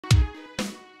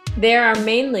There are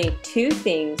mainly two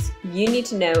things you need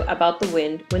to know about the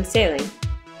wind when sailing.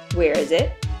 Where is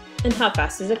it, and how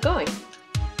fast is it going?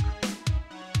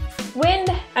 Wind,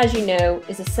 as you know,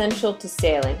 is essential to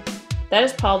sailing. That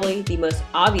is probably the most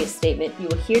obvious statement you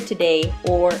will hear today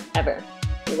or ever.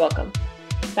 You're welcome.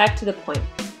 Back to the point.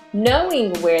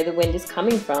 Knowing where the wind is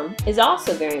coming from is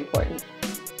also very important.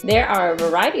 There are a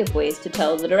variety of ways to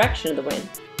tell the direction of the wind.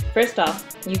 First off,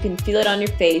 you can feel it on your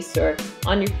face or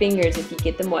on your fingers if you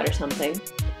get them wet or something.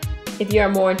 If you are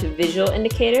more into visual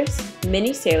indicators,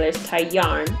 many sailors tie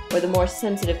yarn or the more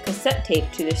sensitive cassette tape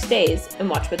to their stays and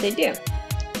watch what they do.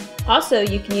 Also,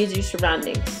 you can use your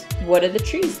surroundings. What are the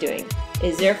trees doing?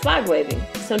 Is there a flag waving?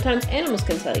 Sometimes animals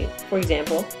can tell you. For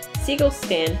example, seagulls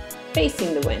stand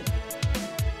facing the wind.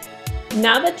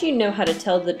 Now that you know how to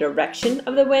tell the direction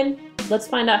of the wind, let's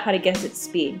find out how to guess its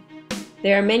speed.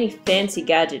 There are many fancy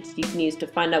gadgets you can use to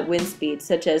find out wind speed,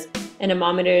 such as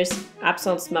anemometers, apps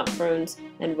on smartphones,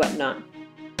 and whatnot.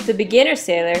 The beginner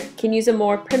sailor can use a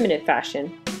more primitive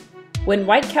fashion. When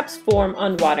whitecaps form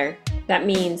on water, that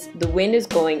means the wind is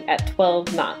going at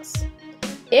 12 knots.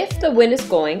 If the wind is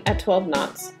going at 12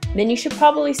 knots, then you should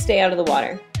probably stay out of the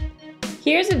water.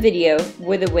 Here's a video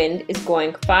where the wind is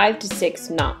going 5 to 6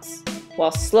 knots.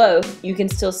 While slow, you can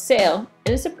still sail,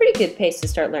 and it's a pretty good pace to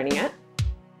start learning at.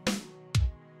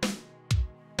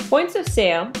 Points of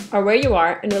sail are where you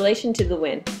are in relation to the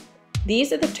wind.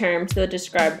 These are the terms that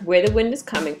describe where the wind is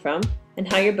coming from and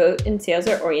how your boat and sails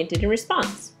are oriented in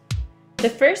response. The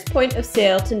first point of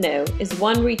sail to know is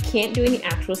one where you can't do any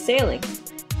actual sailing.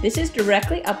 This is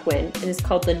directly upwind and is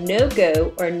called the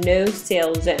no-go or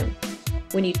no-sail zone.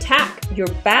 When you tack, your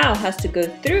bow has to go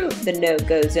through the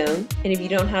no-go zone, and if you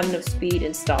don't have enough speed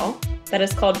and stall, that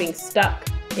is called being stuck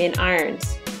in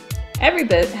irons. Every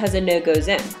boat has a no-go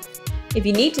zone. If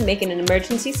you need to make an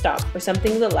emergency stop or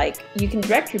something of the like, you can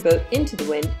direct your boat into the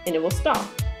wind and it will stall.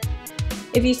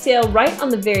 If you sail right on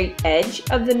the very edge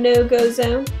of the no-go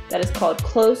zone, that is called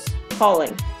close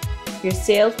hauling. Your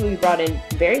sails will be brought in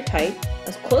very tight,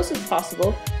 as close as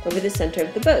possible over the center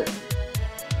of the boat.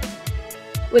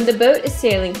 When the boat is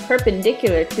sailing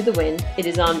perpendicular to the wind, it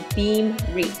is on beam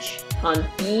reach. On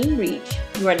beam reach,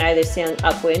 you are neither sailing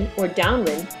upwind or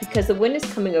downwind because the wind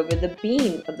is coming over the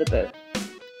beam of the boat.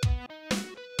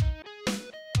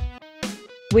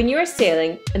 When you are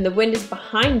sailing and the wind is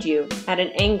behind you at an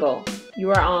angle,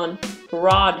 you are on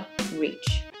broad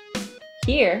reach.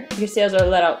 Here, your sails are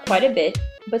let out quite a bit,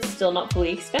 but still not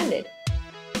fully extended.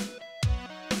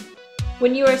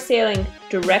 When you are sailing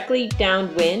directly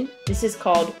downwind, this is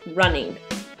called running.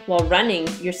 While running,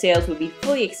 your sails will be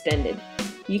fully extended.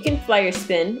 You can fly or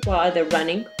spin while either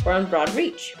running or on broad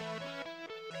reach.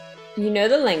 You know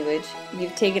the language,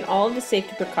 you've taken all of the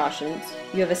safety precautions,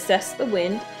 you have assessed the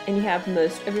wind, and you have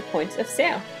most of your points of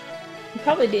sail. You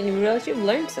probably didn't even realize you've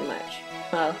learned so much.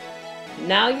 Well,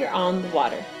 now you're on the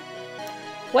water.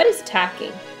 What is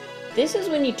tacking? This is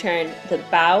when you turn the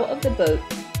bow of the boat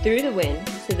through the wind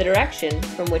so the direction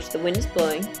from which the wind is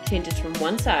blowing changes from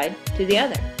one side to the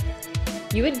other.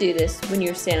 You would do this when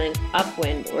you're sailing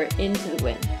upwind or into the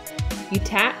wind. You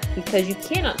tack because you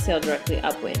cannot sail directly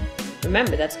upwind.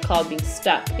 Remember, that's called being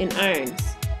stuck in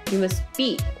irons. You must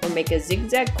beat or make a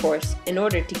zigzag course in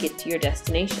order to get to your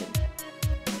destination.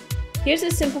 Here's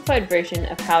a simplified version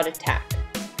of how to tack.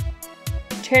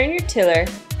 Turn your tiller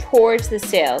towards the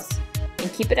sails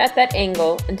and keep it at that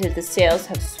angle until the sails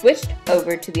have switched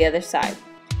over to the other side.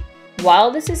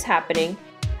 While this is happening,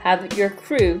 have your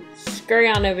crew scurry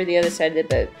on over the other side of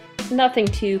the boat. Nothing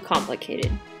too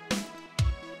complicated.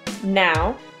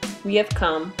 Now, we have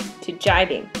come to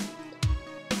jibing.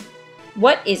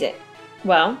 What is it?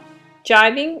 Well,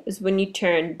 jibing is when you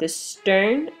turn the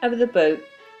stern of the boat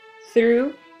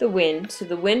through the wind so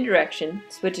the wind direction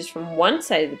switches from one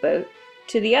side of the boat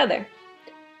to the other.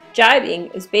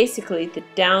 Jibing is basically the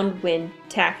downwind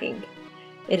tacking.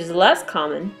 It is less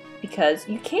common because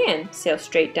you can sail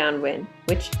straight downwind,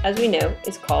 which, as we know,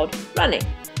 is called running.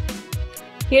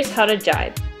 Here's how to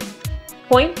jibe.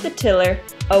 Point the tiller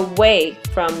away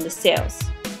from the sails.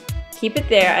 Keep it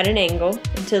there at an angle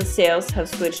until the sails have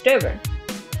switched over.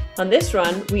 On this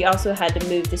run, we also had to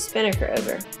move the spinnaker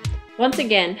over. Once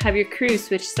again, have your crew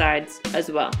switch sides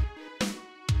as well.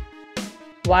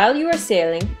 While you are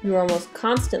sailing, you are almost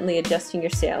constantly adjusting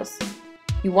your sails.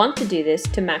 You want to do this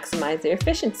to maximize their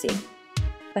efficiency.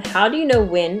 But how do you know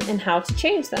when and how to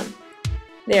change them?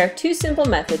 There are two simple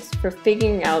methods for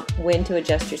figuring out when to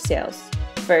adjust your sails.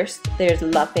 First, there's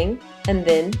luffing, and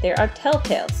then there are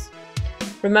telltales.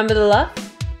 Remember the luff?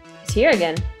 It's here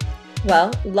again.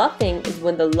 Well, luffing is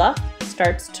when the luff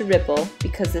starts to ripple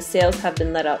because the sails have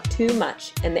been let out too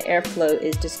much and the airflow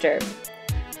is disturbed.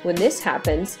 When this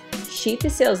happens, sheet the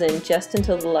sails in just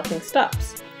until the luffing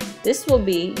stops. This will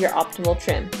be your optimal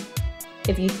trim.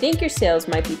 If you think your sails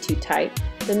might be too tight,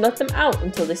 then let them out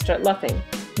until they start luffing,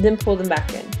 then pull them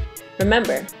back in.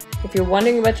 Remember, if you're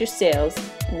wondering about your sails,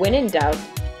 when in doubt,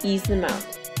 ease them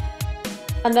out.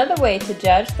 Another way to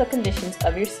judge the conditions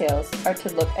of your sails are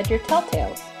to look at your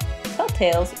telltales.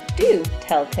 Telltales do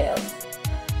tell tales.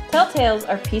 Telltales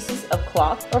are pieces of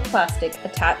cloth or plastic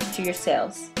attached to your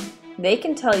sails. They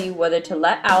can tell you whether to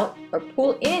let out or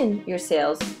pull in your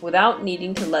sails without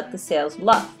needing to let the sails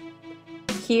luff.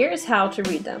 Here is how to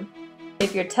read them.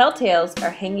 If your telltales are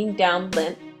hanging down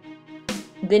limp,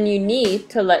 then you need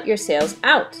to let your sails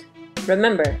out.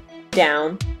 Remember,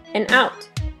 down and out.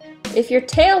 If your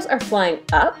tails are flying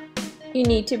up, you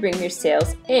need to bring your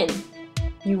sails in.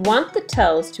 You want the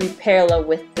tells to be parallel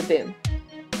with the boom.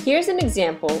 Here's an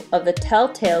example of the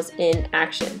telltales in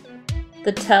action.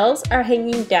 The tells are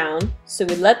hanging down, so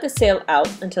we let the sail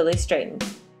out until they straighten.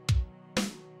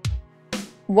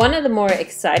 One of the more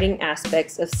exciting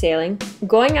aspects of sailing,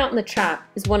 going out in the trap,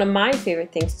 is one of my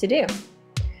favorite things to do.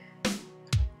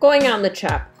 Going out in the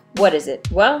trap, what is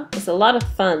it? Well, it's a lot of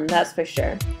fun, that's for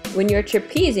sure. When you're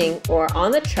trapezing or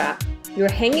on the trap,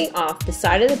 you're hanging off the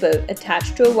side of the boat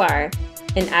attached to a wire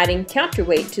and adding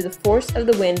counterweight to the force of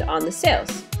the wind on the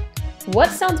sails.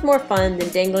 What sounds more fun than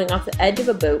dangling off the edge of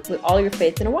a boat with all your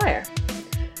faith in a wire?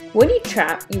 When you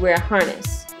trap, you wear a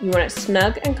harness. You want it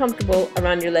snug and comfortable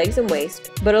around your legs and waist,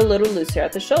 but a little looser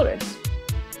at the shoulders.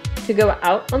 To go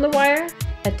out on the wire,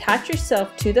 attach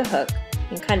yourself to the hook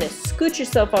and kind of scoot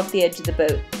yourself off the edge of the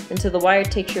boat until the wire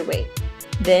takes your weight.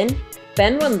 Then,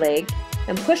 bend one leg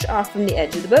and push off from the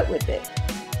edge of the boat with it.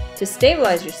 To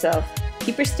stabilize yourself,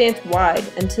 keep your stance wide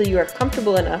until you are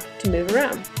comfortable enough to move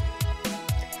around.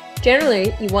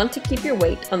 Generally, you want to keep your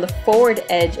weight on the forward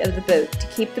edge of the boat to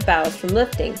keep the bows from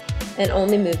lifting, and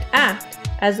only move aft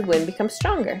as the wind becomes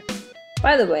stronger.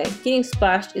 By the way, getting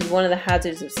splashed is one of the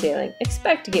hazards of sailing.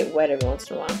 Expect to get wet every once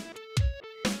in a while.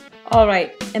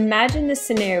 Alright, imagine this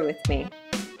scenario with me.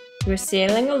 You're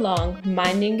sailing along,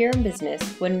 minding your own business,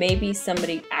 when maybe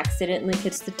somebody accidentally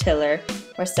hits the tiller,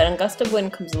 or a sudden gust of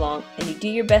wind comes along, and you do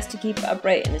your best to keep it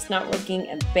upright and it's not working,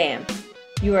 and bam,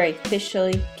 you are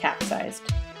officially capsized.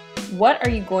 What are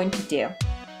you going to do?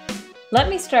 Let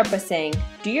me start by saying,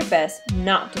 do your best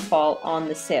not to fall on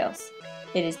the sails.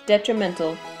 It is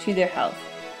detrimental to their health.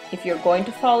 If you're going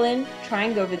to fall in, try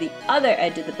and go over the other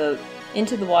edge of the boat,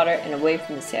 into the water and away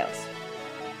from the sails.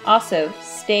 Also,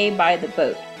 stay by the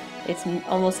boat. It's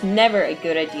almost never a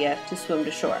good idea to swim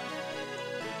to shore.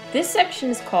 This section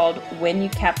is called When You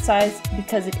Capsize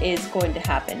because it is going to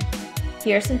happen.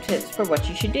 Here are some tips for what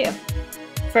you should do.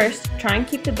 First, try and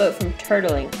keep the boat from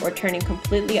turtling or turning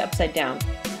completely upside down.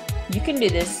 You can do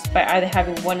this by either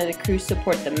having one of the crew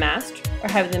support the mast or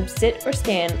having them sit or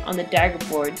stand on the dagger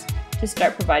boards to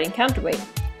start providing counterweight.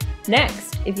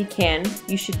 Next, if you can,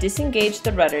 you should disengage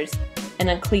the rudders and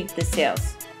uncleat the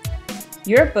sails.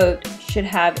 Your boat should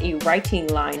have a righting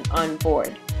line on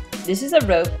board. This is a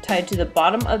rope tied to the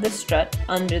bottom of the strut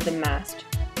under the mast.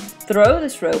 Throw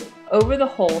this rope over the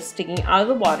hole sticking out of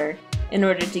the water in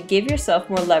order to give yourself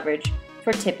more leverage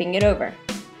for tipping it over.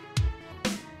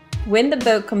 When the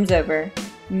boat comes over,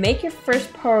 make your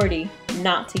first priority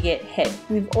not to get hit.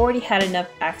 We've already had enough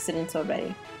accidents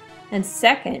already. And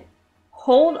second,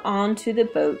 hold on to the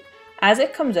boat as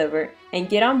it comes over and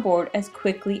get on board as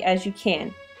quickly as you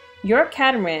can. Your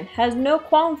catamaran has no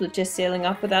qualms with just sailing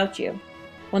off without you.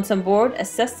 Once on board,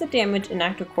 assess the damage and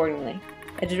act accordingly.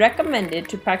 It is recommended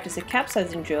to practice a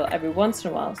capsizing drill every once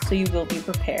in a while so you will be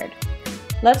prepared.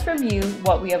 Let's review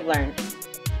what we have learned.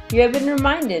 You have been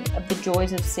reminded of the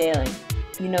joys of sailing.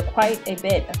 You know quite a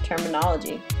bit of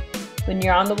terminology. When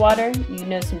you're on the water, you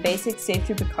know some basic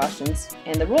safety precautions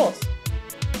and the rules.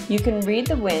 You can read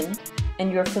the wind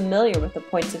and you're familiar with the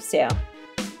points of sail.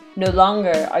 No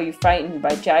longer are you frightened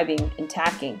by jibing and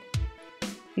tacking.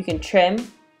 You can trim,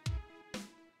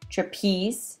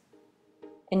 trapeze,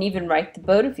 and even right the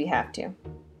boat if you have to.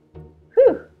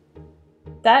 Whew!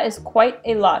 That is quite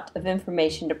a lot of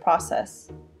information to process.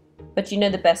 But you know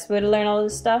the best way to learn all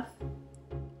this stuff?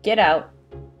 Get out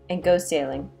and go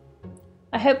sailing.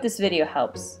 I hope this video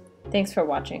helps. Thanks for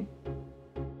watching.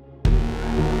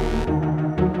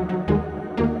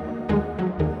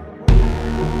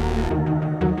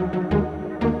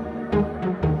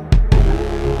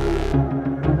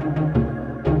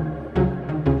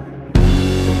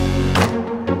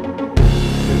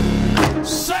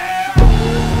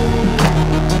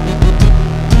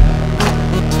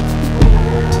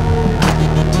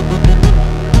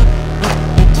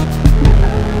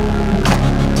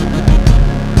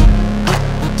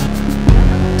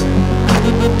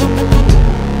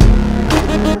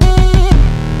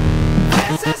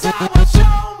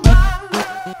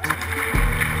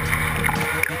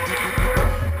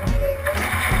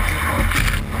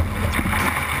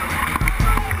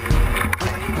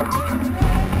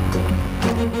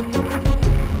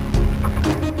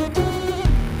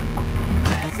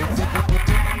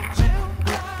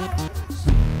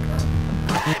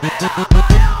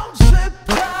 Bye.